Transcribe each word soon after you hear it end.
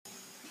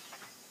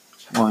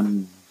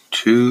One,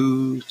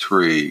 two,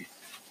 three.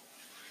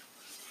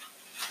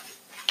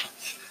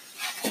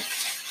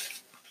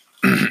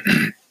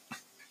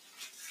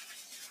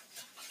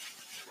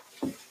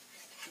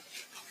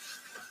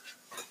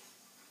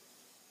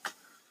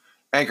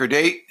 Anchor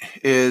date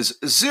is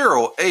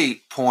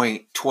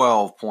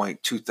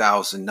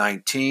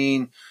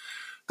 08.12.2019.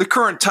 The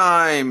current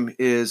time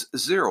is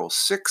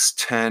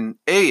 06:10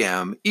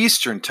 a.m.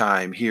 Eastern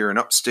Time here in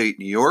upstate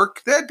New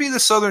York. That'd be the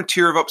southern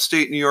tier of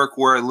upstate New York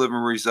where I live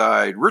and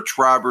reside. Rich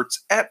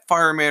Roberts at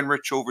Fireman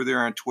Rich over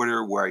there on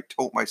Twitter, where I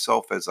tote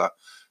myself as a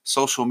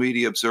social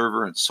media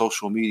observer and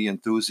social media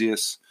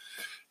enthusiast.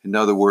 In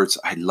other words,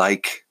 I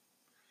like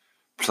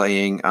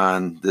playing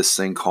on this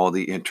thing called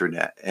the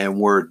internet.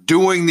 And we're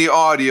doing the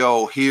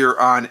audio here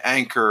on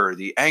Anchor,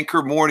 the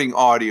Anchor Morning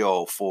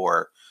Audio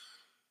for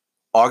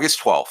August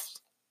 12th,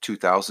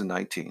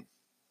 2019.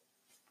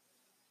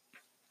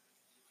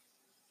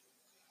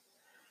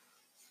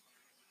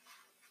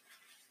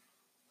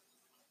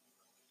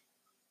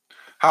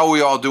 How are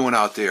we all doing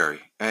out there?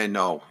 And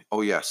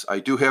yes, I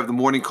do have the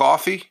morning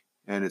coffee,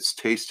 and it's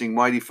tasting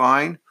mighty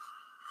fine.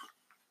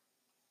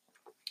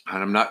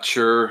 And I'm not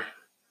sure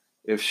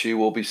if she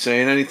will be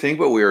saying anything,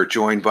 but we are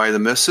joined by the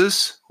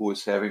missus, who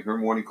is having her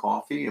morning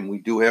coffee, and we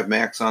do have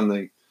Max on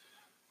the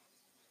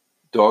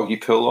doggy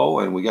pillow,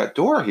 and we got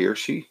Dora here.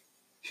 She's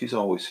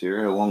always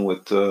here, along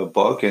with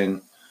Bug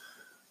and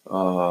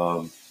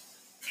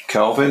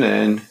Calvin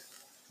and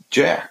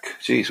Jack.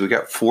 Jeez, we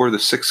got 4 of the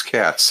 6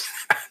 cats.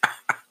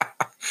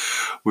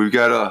 We've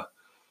got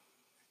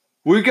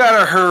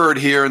a herd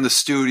here in the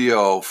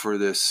studio for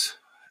this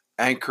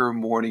Anchor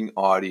Morning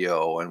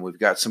Audio, and we've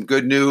got some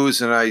good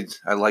news, and I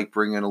like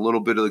bringing a little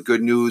bit of the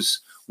good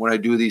news when I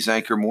do these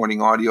Anchor Morning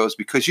Audios,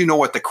 because you know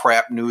what the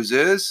crap news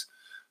is.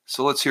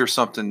 So let's hear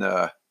something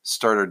to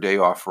start our day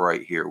off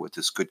right here with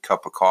this good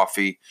cup of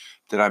coffee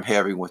that I'm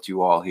having with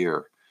you all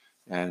here.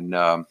 And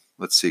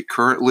let's see,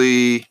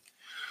 currently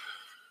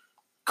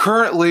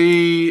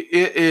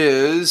it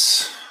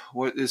is,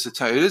 what is the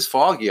time? It is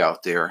foggy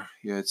out there.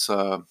 It's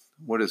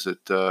what is it?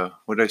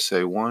 What did I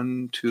say?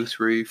 1, 2,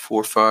 3,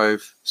 4,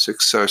 5,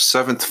 6,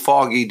 7th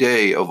foggy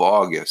day of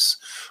August.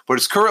 But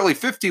it's currently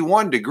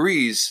 51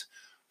 degrees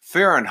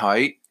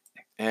Fahrenheit,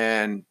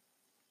 and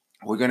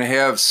we're going to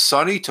have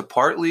sunny to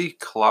partly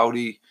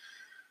cloudy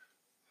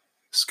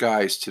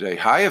skies today.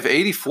 High of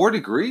 84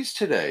 degrees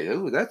today.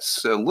 Ooh,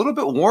 that's a little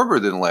bit warmer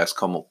than the last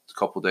couple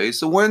days.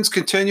 The wind's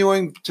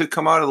continuing to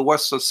come out of the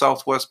west to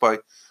southwest by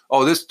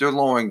they're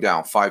lowering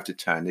down 5 to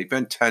 10. They've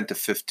been 10 to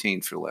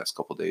 15 for the last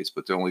couple of days,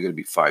 but they're only going to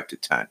be 5 to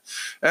 10.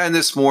 And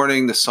this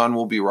morning, the sun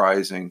will be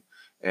rising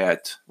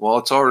at,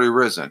 it's already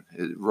risen.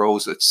 It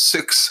rose at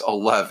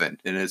 6:11,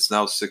 and it's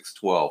now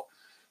 6:12.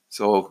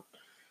 So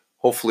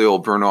hopefully it'll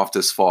burn off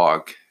this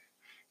fog.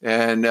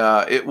 And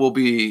it will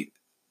be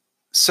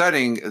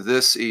setting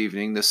this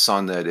evening, the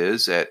sun that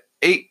is, at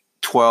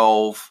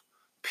 8:12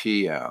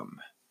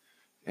 p.m.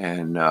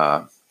 And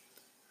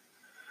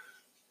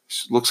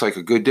looks like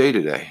a good day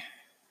today.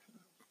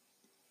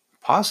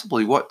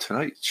 Possibly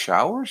tonight?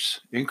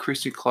 Showers?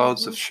 Increasing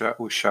clouds with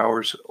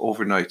showers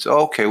overnight.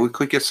 Okay, we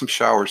could get some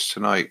showers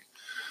tonight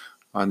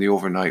on the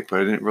overnight,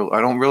 but I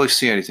don't really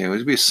see anything.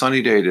 It'll be a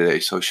sunny day today,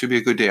 so it should be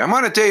a good day. I'm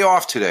on a day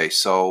off today,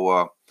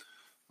 so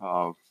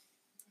I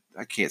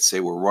can't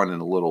say we're running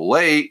a little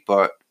late,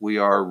 but we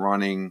are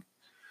running.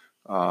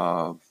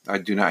 I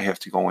do not have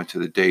to go into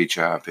the day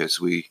job as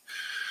we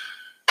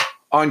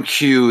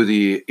uncue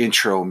the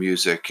intro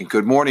music. And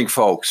good morning,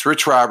 folks.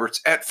 Rich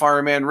Roberts at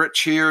Fireman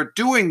Rich here,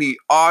 doing the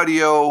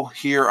audio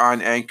here on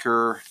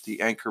Anchor,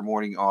 the Anchor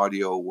Morning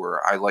Audio,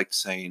 where I like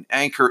saying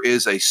Anchor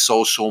is a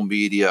social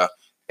media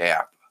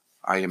app.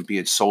 I am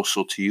being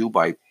social to you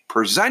by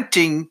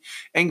presenting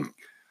and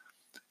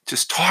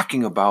just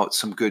talking about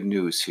some good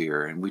news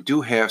here. And we do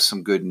have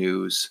some good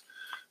news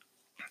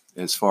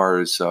as far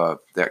as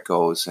that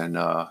goes. And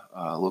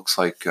looks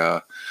like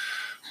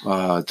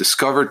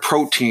discovered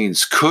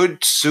proteins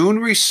could soon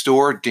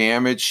restore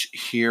damaged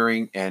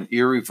hearing and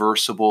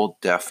irreversible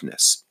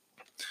deafness.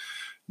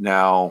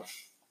 Now,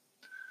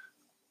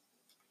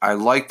 I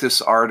like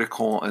this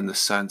article in the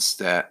sense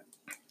that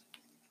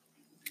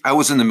I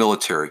was in the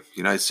military,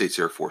 United States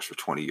Air Force, for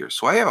 20 years.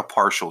 So I have a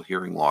partial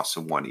hearing loss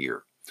in one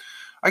ear.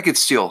 I could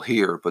still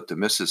hear, but the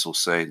missus will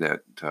say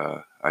that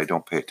I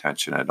don't pay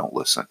attention, I don't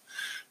listen.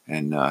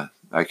 And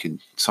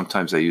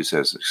sometimes I use it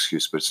as an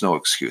excuse, but it's no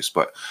excuse.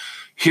 But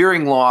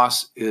hearing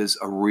loss is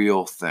a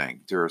real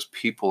thing. There's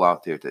people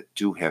out there that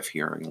do have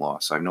hearing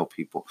loss. I know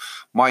people.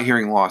 My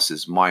hearing loss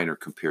is minor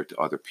compared to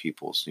other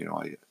people's.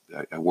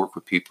 I work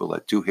with people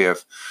that do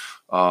have,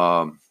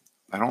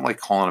 I don't like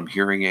calling them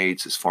hearing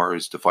aids as far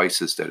as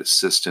devices that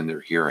assist in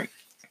their hearing.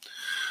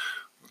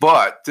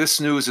 But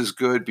this news is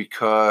good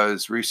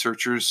because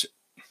researchers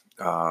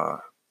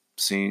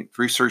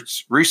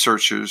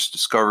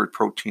discovered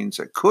proteins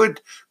that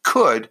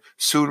could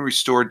soon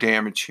restore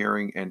damaged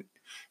hearing and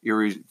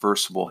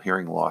irreversible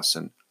hearing loss,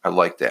 and I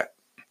like that.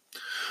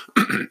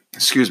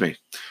 Excuse me.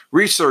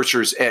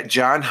 Researchers at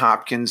Johns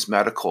Hopkins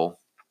Medical,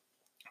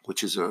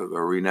 which is a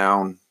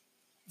renowned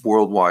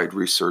worldwide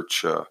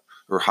research or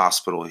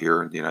hospital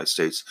here in the United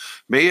States,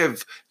 may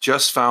have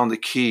just found the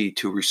key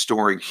to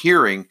restoring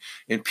hearing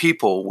in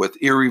people with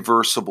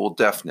irreversible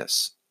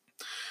deafness.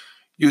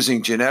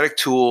 Using genetic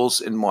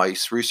tools in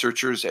mice,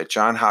 researchers at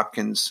Johns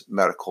Hopkins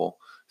Medical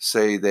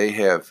say they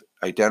have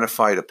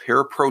identified a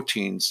pair of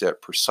proteins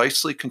that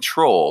precisely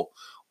control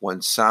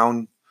when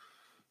sound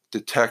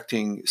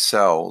detecting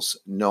cells,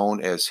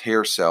 known as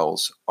hair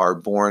cells, are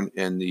born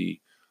in the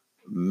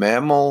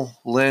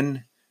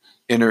mammalian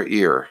inner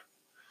ear.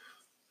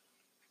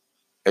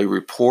 A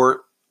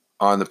report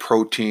on the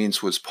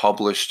proteins was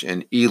published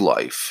in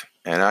eLife,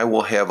 and I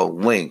will have a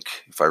link,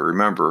 if I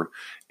remember,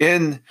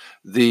 in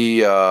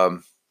the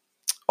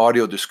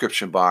audio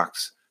description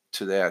box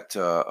to that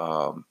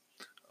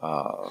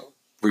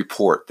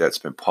report that's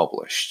been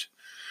published.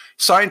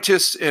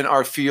 Scientists in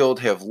our field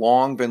have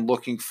long been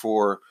looking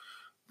for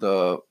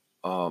the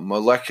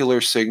molecular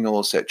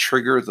signals that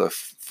trigger the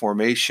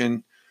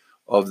formation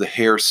of the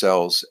hair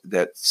cells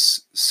that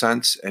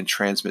sense and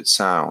transmit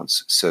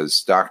sounds,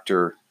 says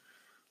Dr.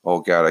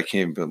 Oh God, I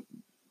can't even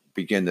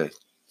begin to.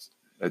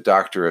 A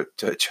doctor at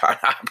Johns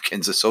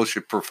Hopkins,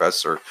 associate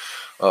professor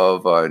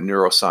of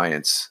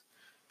neuroscience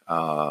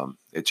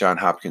at Johns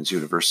Hopkins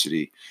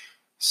University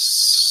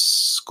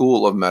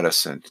School of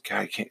Medicine. God,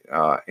 I can't.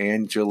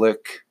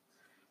 Angelique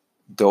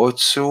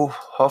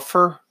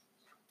Doetsu-Hoffer.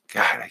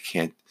 God, I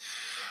can't.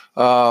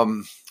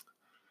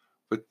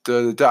 But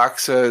the doc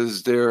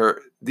says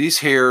these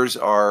hairs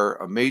are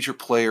a major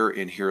player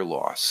in hair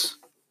loss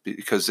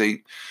because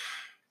they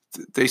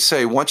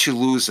say once you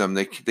lose them,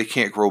 they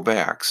can't grow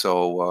back.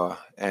 So,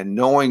 and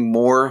knowing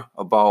more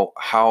about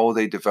how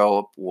they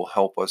develop will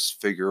help us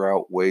figure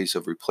out ways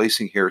of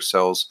replacing hair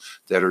cells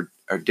that are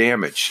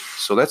damaged.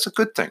 So that's a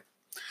good thing.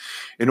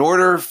 In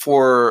order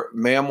for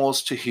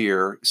mammals to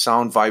hear,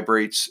 sound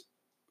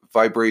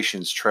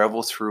vibrations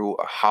travel through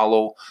a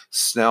hollow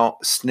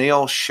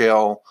snail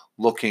shell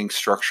looking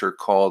structure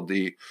called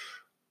the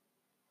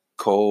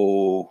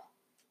cochlea.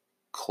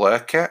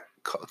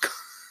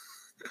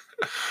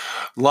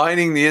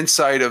 Lining the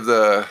inside of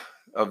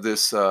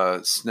this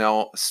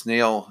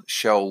snail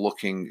shell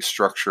looking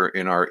structure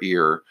in our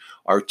ear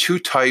are two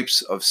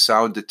types of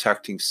sound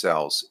detecting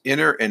cells,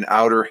 inner and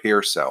outer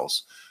hair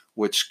cells,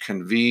 which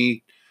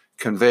convey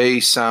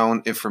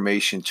sound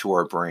information to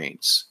our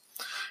brains.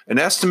 An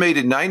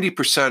estimated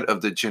 90%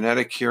 of the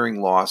genetic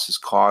hearing loss is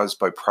caused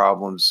by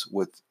problems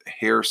with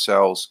hair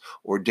cells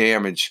or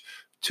damage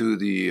to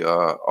the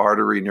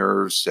artery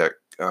nerves that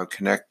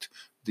connect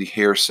the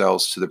hair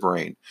cells to the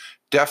brain.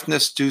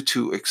 Deafness due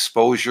to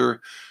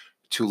exposure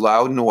to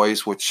loud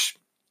noise, which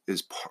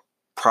is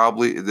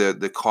probably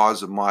the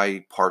cause of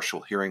my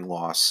partial hearing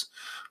loss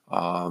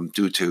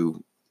due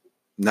to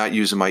not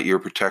using my ear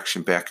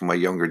protection back in my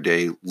younger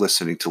day,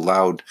 listening to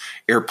loud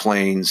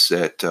airplanes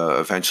that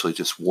eventually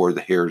just wore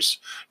the hairs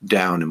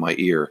down in my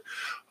ear.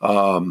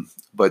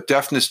 But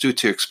deafness due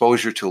to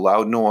exposure to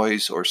loud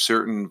noise or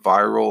certain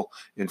viral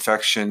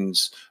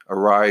infections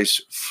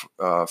arise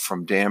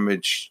from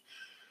damage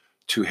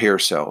to hair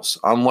cells.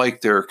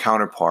 Unlike their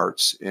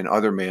counterparts in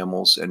other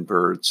mammals and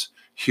birds,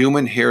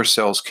 human hair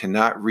cells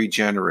cannot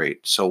regenerate.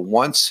 So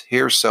once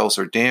hair cells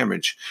are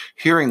damaged,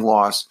 hearing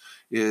loss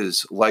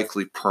is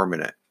likely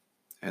permanent.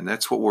 And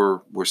that's what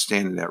we're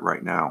standing at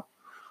right now.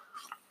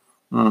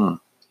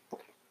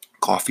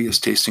 Coffee is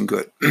tasting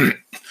good.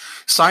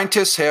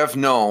 Scientists have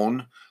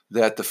known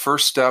that the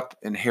first step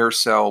in hair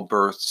cell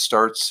birth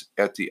starts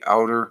at the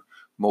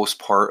outermost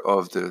part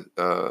of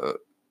the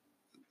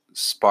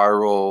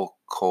spiral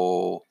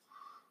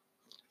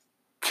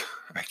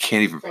I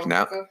can't even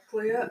pronounce.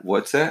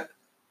 What's that?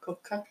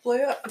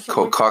 Cochlea.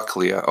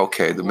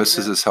 Okay, the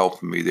missus is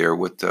helping me there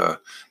with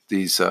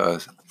these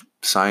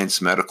science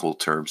medical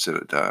terms.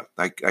 That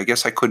I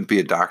guess I couldn't be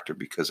a doctor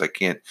because I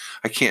can't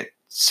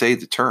say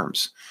the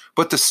terms.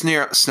 But the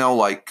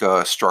snail-like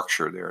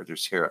structure there.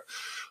 There's here.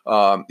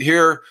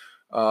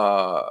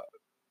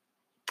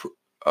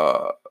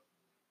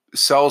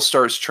 Cells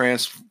starts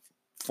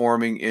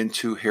transforming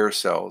into hair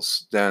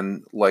cells.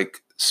 Then,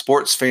 like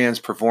sports fans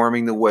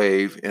performing the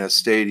wave in a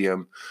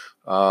stadium,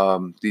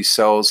 these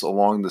cells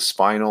along the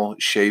spinal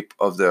shape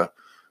of the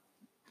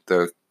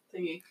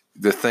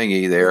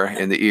thingy there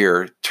in the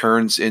ear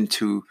turns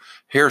into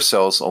hair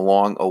cells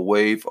along a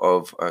wave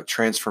of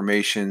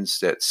transformations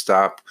that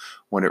stop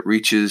when it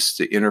reaches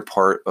the inner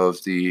part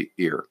of the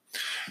ear.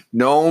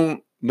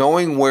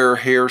 Knowing where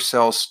hair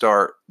cells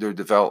start their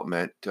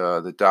development,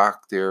 the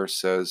doc there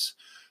says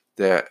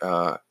that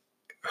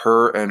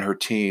her and her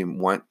team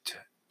went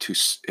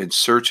in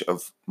search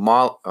of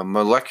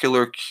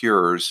molecular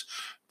cures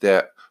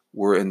that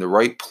were in the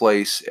right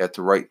place at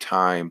the right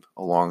time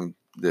along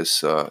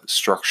this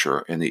structure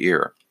in the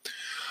ear.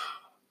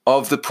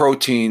 Of the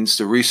proteins,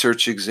 the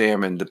research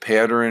examined the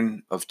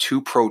pattern of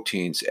two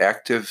proteins,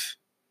 activin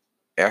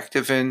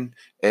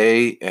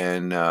A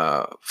and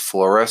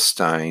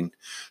fluorescein,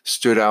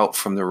 stood out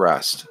from the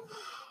rest.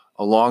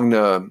 Along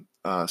the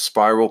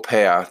spiral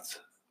path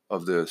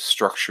of the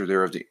structure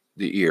there of the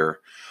ear,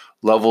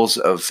 levels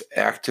of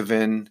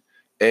activin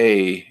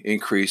A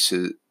increased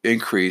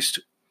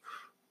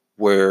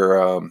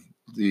where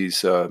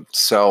these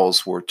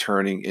cells were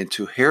turning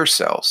into hair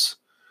cells.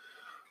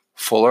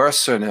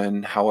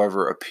 Fluorescein,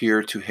 however,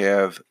 appeared to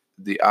have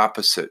the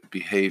opposite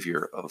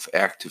behavior of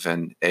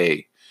activin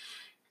A.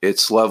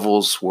 Its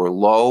levels were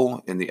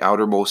low in the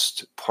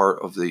outermost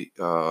part of the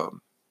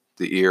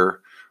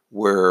ear,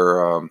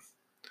 where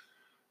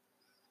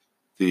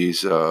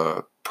these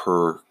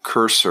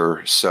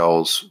precursor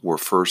cells were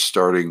first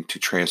starting to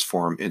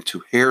transform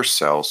into hair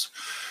cells,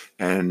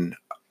 and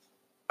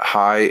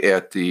high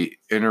at the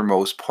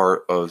innermost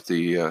part of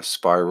the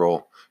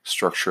spiral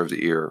structure of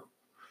the ear.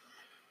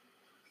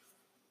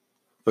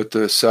 But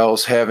the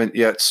cells haven't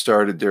yet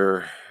started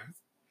their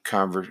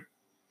conversion.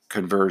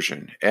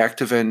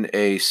 Activin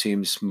A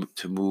seems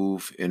to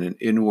move in an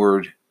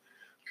inward,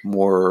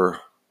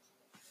 more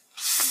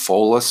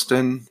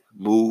Folliston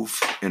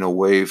move in a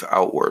wave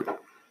outward.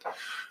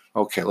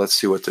 Okay, let's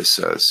see what this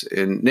says.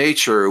 In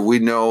nature, we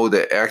know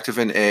that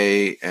activin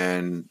A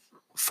and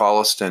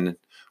Folliston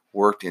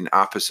worked in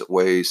opposite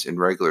ways in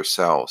regular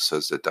cells,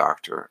 says the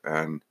doctor,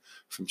 and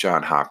from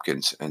Johns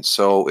Hopkins. And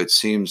so it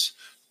seems,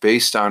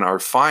 based on our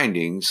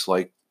findings,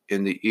 like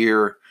in the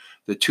ear,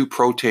 the two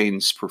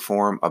proteins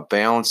perform a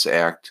balance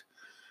act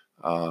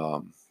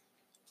of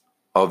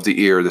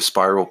the ear, the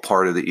spiral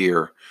part of the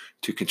ear,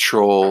 to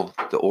control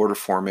the order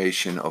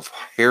formation of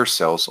hair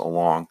cells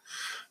along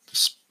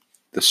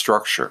the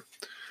structure.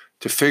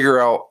 To figure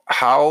out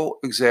how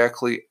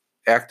exactly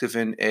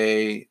activin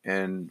A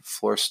and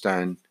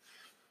fluorescein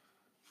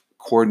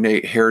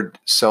coordinate hair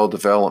cell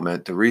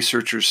development, the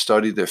researchers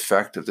studied the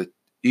effect of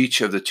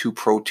each of the two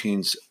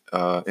proteins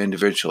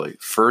individually.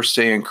 First,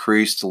 they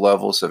increased the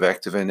levels of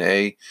activin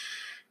A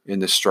in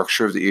the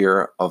structure of the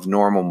ear of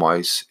normal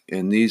mice.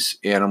 In these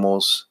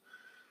animals,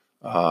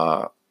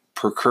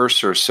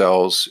 precursor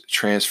cells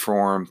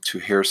transform to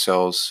hair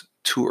cells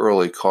too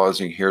early,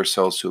 causing hair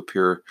cells to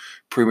appear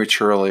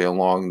prematurely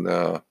along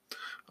the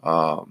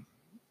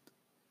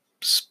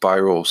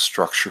spiral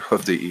structure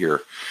of the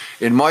ear.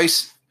 In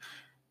mice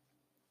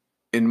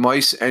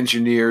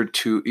engineered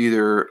to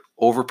either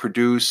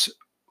overproduce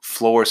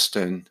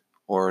fluorescein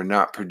or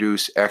not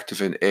produce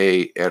activin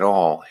A at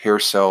all, hair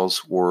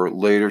cells were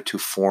later to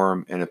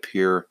form and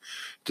appear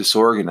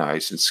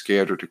disorganized and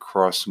scattered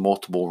across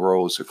multiple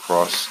rows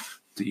across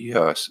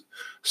the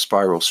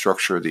spiral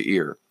structure of the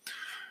ear.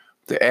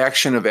 The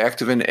action of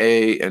activin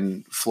A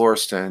and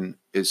fluorescein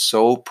is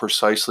so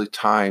precisely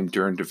timed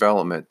during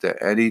development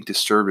that any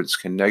disturbance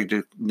can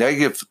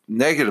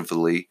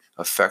negatively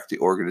affect the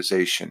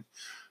organization,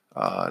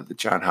 the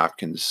Johns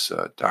Hopkins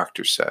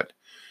doctor said.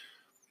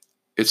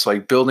 It's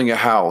like building a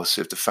house.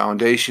 If the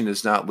foundation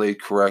is not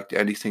laid correct,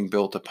 anything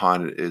built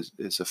upon it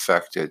is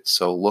affected.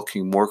 So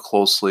looking more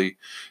closely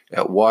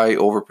at why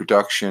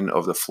overproduction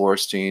of the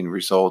fluorescein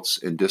results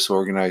in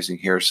disorganizing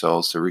hair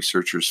cells, the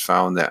researchers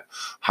found that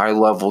high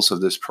levels of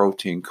this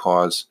protein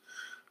cause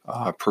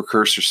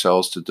precursor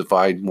cells to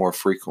divide more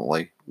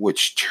frequently,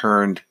 which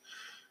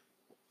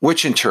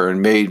in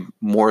turn made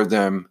more of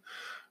them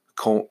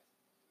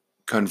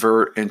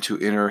convert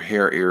into inner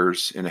hair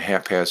ears in a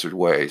haphazard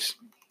ways.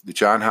 The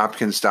Johns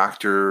Hopkins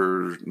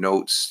doctor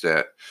notes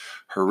that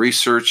her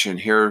research in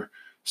hair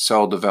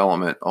cell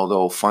development,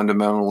 although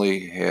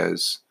fundamentally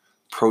has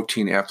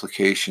protein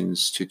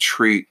applications to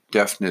treat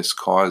deafness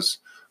caused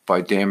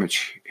by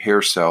damaged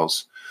hair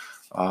cells,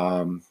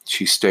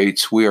 she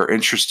states, we are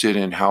interested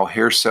in how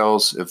hair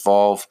cells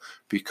evolve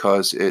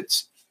because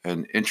it's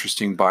an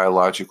interesting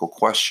biological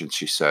question,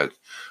 she said,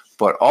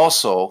 but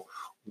also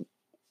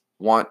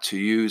want to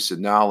use the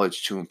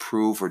knowledge to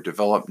improve or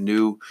develop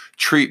new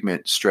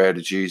treatment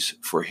strategies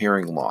for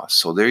hearing loss.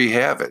 So there you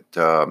have it.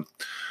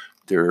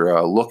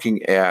 They're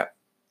looking at,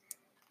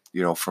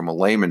 from a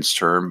layman's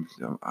term,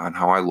 on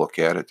how I look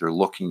at it, they're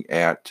looking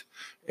at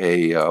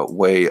a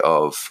way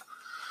of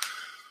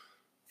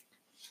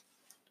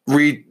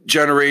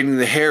regenerating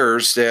the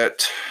hairs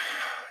that,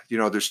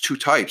 there's two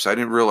types. I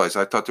didn't realize.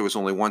 I thought there was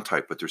only one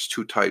type, but there's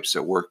two types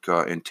that work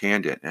in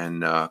tandem.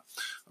 And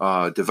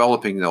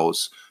developing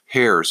those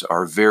hairs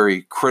are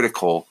very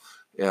critical,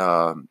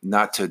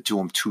 not to do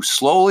them too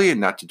slowly and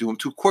not to do them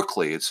too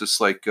quickly. It's just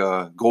like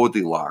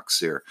Goldilocks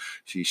there.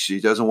 She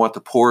doesn't want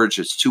the porridge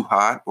that's too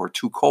hot or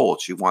too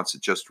cold. She wants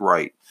it just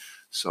right.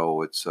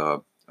 So it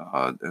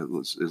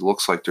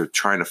looks like they're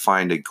trying to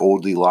find a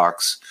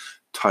Goldilocks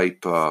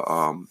type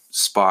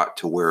spot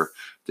to where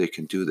they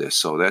can do this.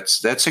 So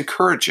that's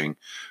encouraging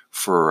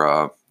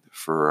for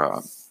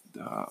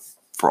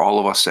all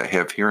of us that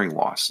have hearing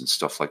loss and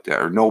stuff like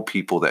that, or know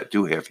people that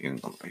do have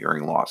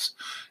hearing loss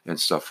and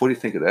stuff. What do you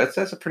think of that?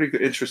 That's a pretty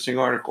good, interesting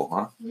article,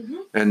 huh? Mm-hmm.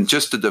 And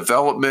just the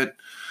development,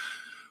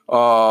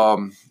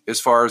 as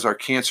far as our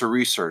cancer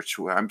research,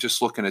 I'm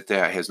just looking at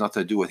that. It has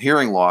nothing to do with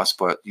hearing loss,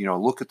 but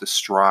look at the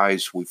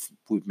strides we've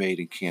made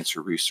in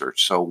cancer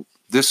research. So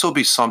this will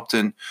be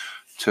something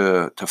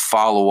to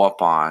follow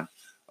up on,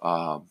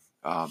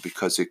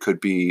 because it could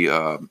be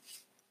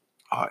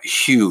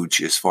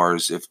huge as far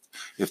as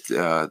if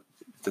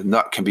the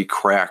nut can be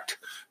cracked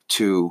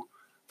to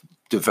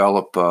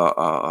develop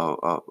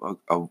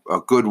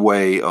a good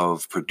way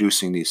of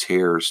producing these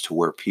hairs to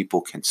where people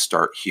can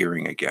start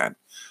hearing again.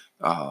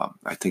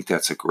 I think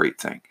that's a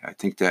great thing. I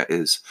think that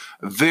is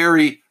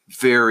very,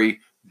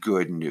 very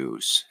good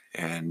news.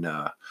 And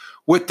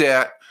with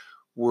that,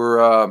 we're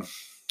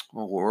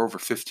over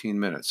 15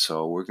 minutes,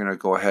 so we're going to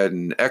go ahead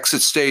and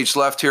exit stage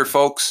left here,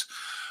 folks.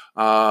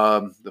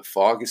 The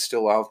fog is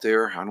still out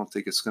there. I don't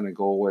think it's going to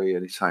go away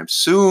anytime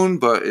soon,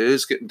 but it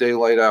is getting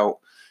daylight out,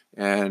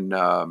 and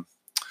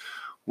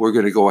we're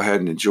going to go ahead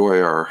and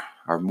enjoy our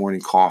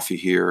morning coffee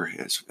here,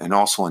 and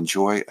also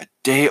enjoy a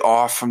day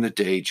off from the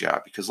day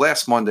job, because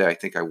last Monday I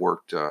think I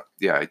worked.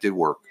 I did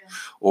work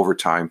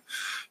overtime.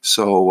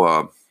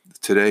 So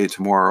today,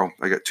 tomorrow,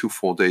 I got 2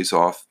 full days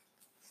off,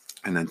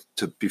 and then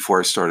before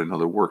I start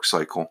another work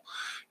cycle,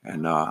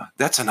 and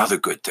that's another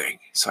good thing.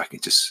 So I can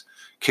just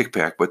kick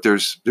back. But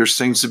there's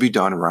things to be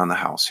done around the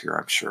house here,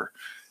 I'm sure,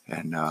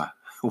 and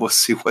we'll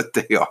see what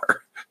they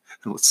are,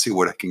 and let's see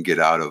what I can get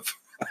out of.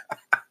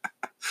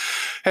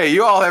 Hey,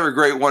 you all have a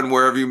great one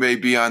wherever you may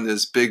be on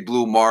this big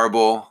blue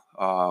marble.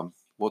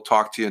 We'll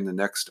talk to you in the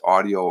next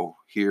audio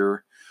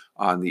here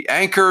on the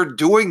Anchor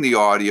doing the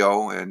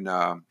audio, and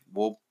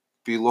we'll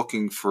be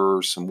looking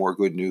for some more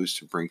good news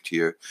to bring to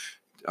you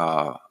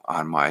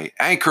on my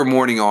Anchor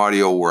morning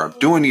audio, where I'm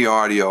doing the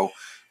audio,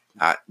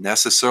 not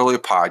necessarily a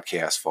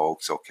podcast,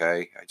 folks.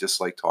 Okay, I just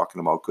like talking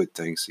about good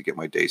things to get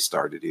my day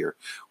started here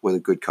with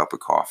a good cup of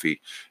coffee,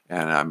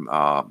 and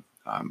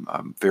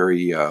I'm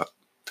very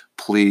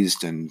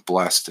pleased and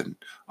blessed and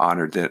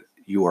honored that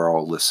you are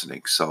all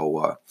listening.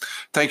 So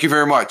thank you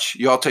very much.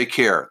 You all take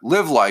care.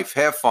 Live life.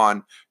 Have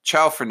fun.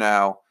 Ciao for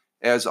now.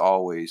 As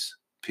always,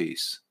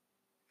 peace.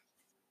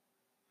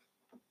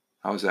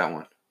 How was that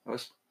one?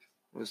 It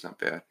was not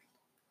bad.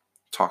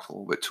 Talked a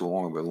little bit too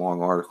long, but a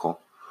long article.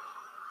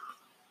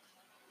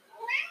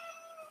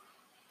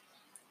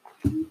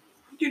 You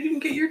didn't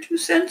get your 2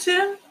 cents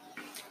in?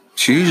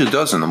 She usually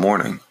does in the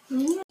morning.